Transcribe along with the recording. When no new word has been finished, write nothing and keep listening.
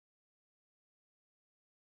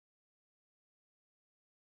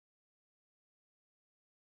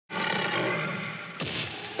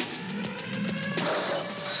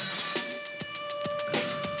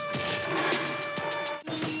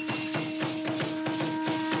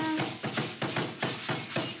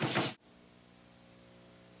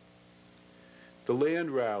The land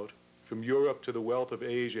route from Europe to the wealth of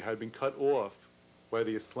Asia had been cut off by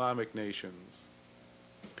the Islamic nations.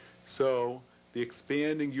 So the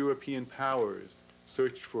expanding European powers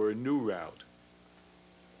searched for a new route.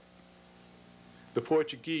 The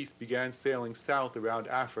Portuguese began sailing south around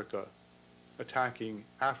Africa, attacking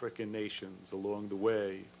African nations along the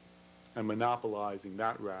way and monopolizing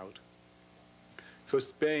that route. So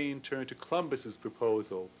Spain turned to Columbus's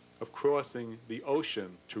proposal of crossing the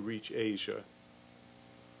ocean to reach Asia.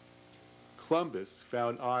 Columbus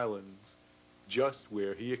found islands just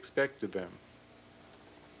where he expected them,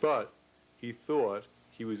 but he thought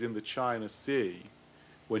he was in the China Sea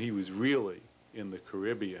when he was really in the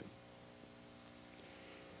Caribbean.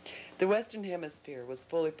 The Western Hemisphere was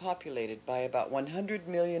fully populated by about 100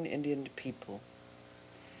 million Indian people.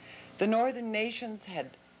 The northern nations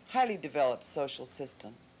had highly developed social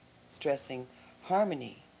system, stressing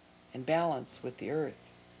harmony and balance with the earth.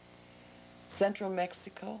 Central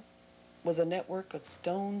Mexico was a network of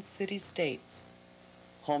stone city-states,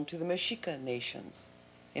 home to the Mexica nations,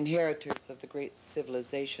 inheritors of the great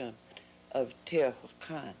civilization of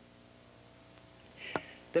Teotihuacan.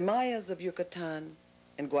 The Mayas of Yucatan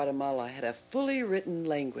and Guatemala had a fully written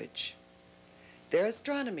language. Their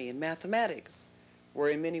astronomy and mathematics were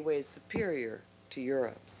in many ways superior to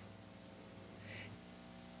Europe's.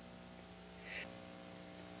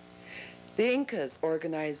 The Incas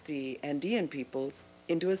organized the Andean peoples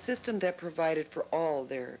into a system that provided for all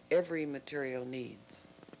their every material needs.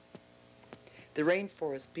 The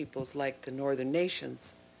rainforest peoples, like the northern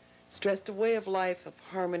nations, stressed a way of life of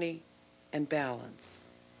harmony and balance.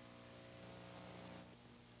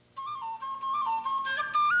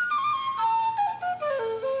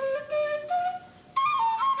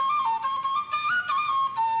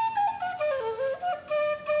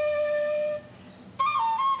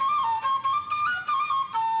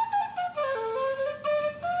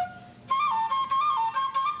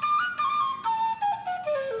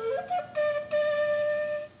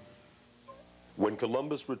 When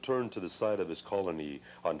Columbus returned to the site of his colony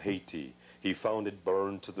on Haiti, he found it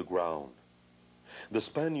burned to the ground. The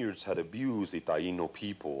Spaniards had abused the Taino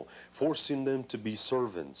people, forcing them to be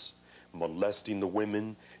servants, molesting the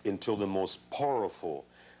women until the most powerful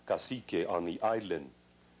cacique on the island,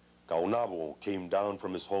 Caonabo, came down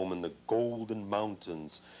from his home in the golden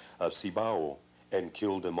mountains of Cibao and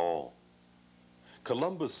killed them all.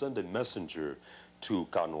 Columbus sent a messenger to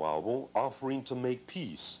Caonabo offering to make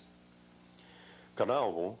peace.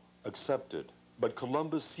 Caonabo accepted, but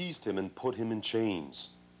Columbus seized him and put him in chains.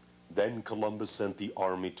 Then Columbus sent the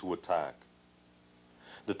army to attack.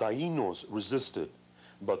 The Tainos resisted,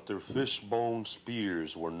 but their fishbone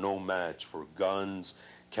spears were no match for guns,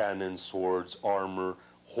 cannons, swords, armor,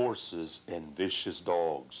 horses, and vicious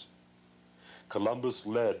dogs. Columbus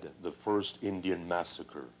led the first Indian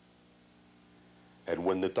massacre. And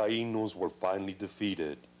when the Tainos were finally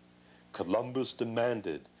defeated, Columbus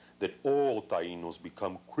demanded that all Tainos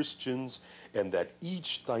become Christians and that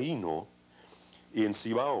each Taino in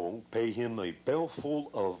Cibao pay him a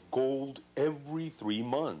bellful of gold every 3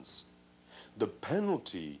 months. The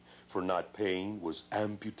penalty for not paying was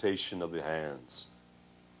amputation of the hands.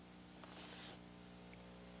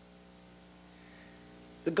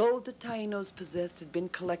 The gold the Tainos possessed had been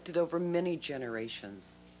collected over many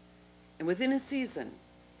generations, and within a season,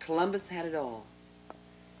 Columbus had it all.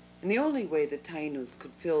 And the only way the Tainos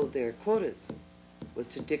could fill their quotas was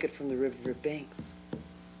to dig it from the river banks.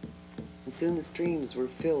 And soon the streams were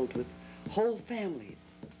filled with whole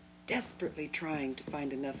families, desperately trying to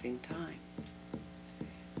find enough in time.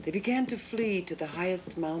 They began to flee to the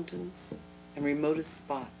highest mountains and remotest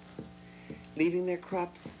spots, leaving their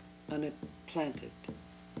crops unplanted,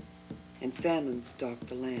 and famine stalked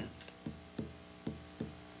the land.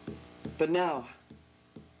 But now,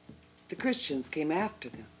 the Christians came after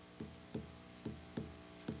them.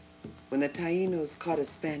 When the Tainos caught a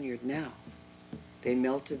Spaniard now, they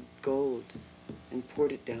melted gold and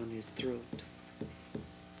poured it down his throat.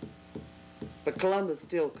 But Columbus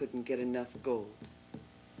still couldn't get enough gold.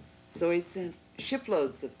 So he sent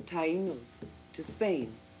shiploads of Tainos to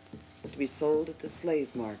Spain to be sold at the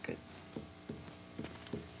slave markets.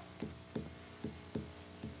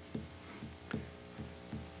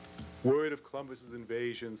 Word of Columbus's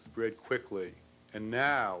invasion spread quickly, and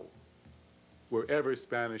now, wherever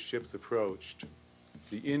Spanish ships approached,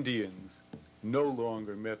 the Indians no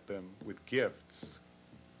longer met them with gifts,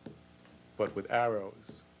 but with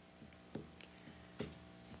arrows.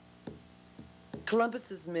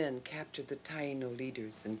 Columbus's men captured the Taino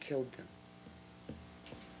leaders and killed them.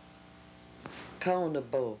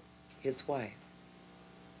 Caonabo, his wife,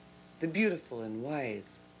 the beautiful and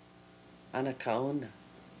wise Anacaona,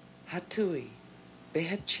 Hatui,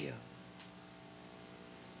 Behechio,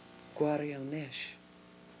 Guarionesh.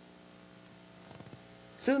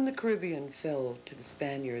 Soon the Caribbean fell to the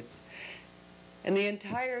Spaniards, and the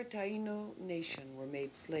entire Taino nation were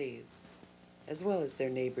made slaves, as well as their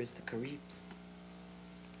neighbors, the Caribs.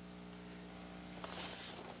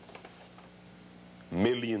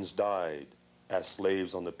 Millions died as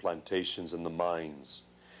slaves on the plantations and the mines,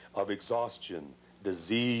 of exhaustion,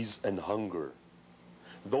 disease, and hunger.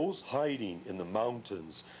 Those hiding in the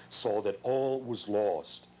mountains saw that all was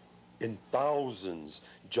lost, and thousands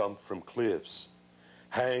jumped from cliffs,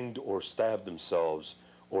 hanged or stabbed themselves,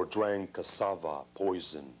 or drank cassava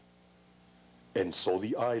poison. And so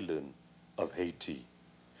the island of Haiti,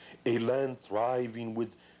 a land thriving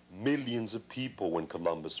with millions of people when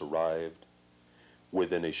Columbus arrived,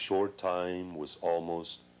 within a short time was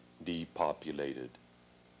almost depopulated.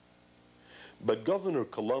 But Governor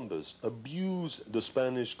Columbus abused the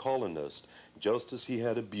Spanish colonists just as he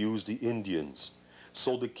had abused the Indians.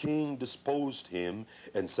 So the king disposed him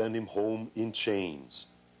and sent him home in chains.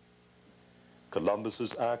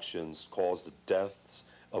 Columbus's actions caused the deaths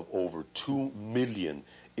of over 2 million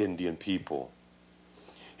Indian people.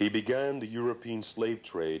 He began the European slave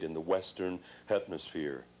trade in the Western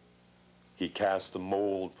Hemisphere. He cast the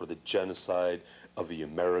mold for the genocide of the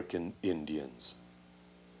American Indians.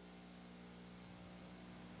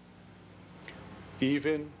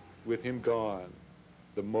 Even with him gone,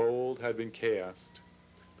 the mold had been cast.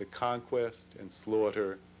 The conquest and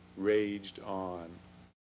slaughter raged on.